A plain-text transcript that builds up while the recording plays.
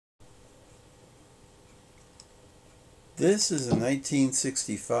This is a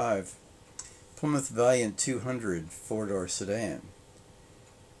 1965 Plymouth Valiant 200 four-door sedan.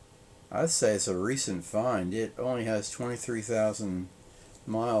 I'd say it's a recent find. It only has 23,000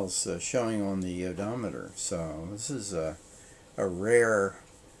 miles showing on the odometer, so this is a rare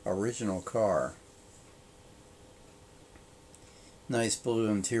original car. Nice blue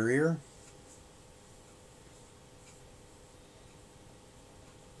interior.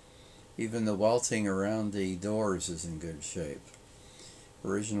 Even the welting around the doors is in good shape.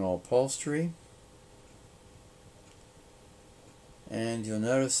 Original upholstery. And you'll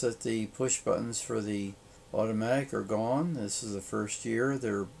notice that the push buttons for the automatic are gone. This is the first year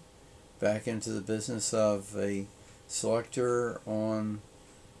they're back into the business of a selector on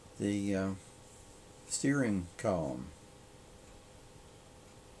the steering column.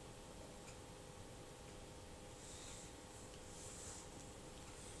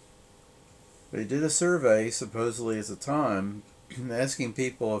 They did a survey, supposedly at the time, asking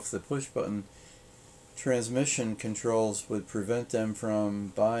people if the push-button transmission controls would prevent them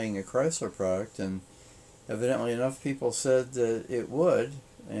from buying a Chrysler product, and evidently enough people said that it would,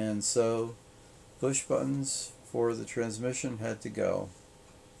 and so push buttons for the transmission had to go.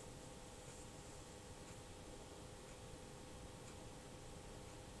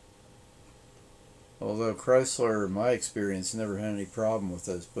 Although Chrysler, in my experience, never had any problem with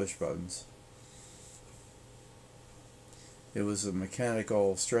those push buttons. It was a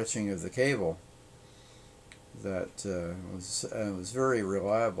mechanical stretching of the cable that was very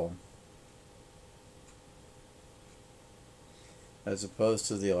reliable, as opposed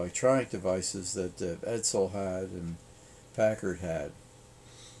to the electronic devices that Edsel had and Packard had.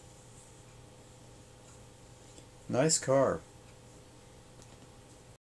 Nice car.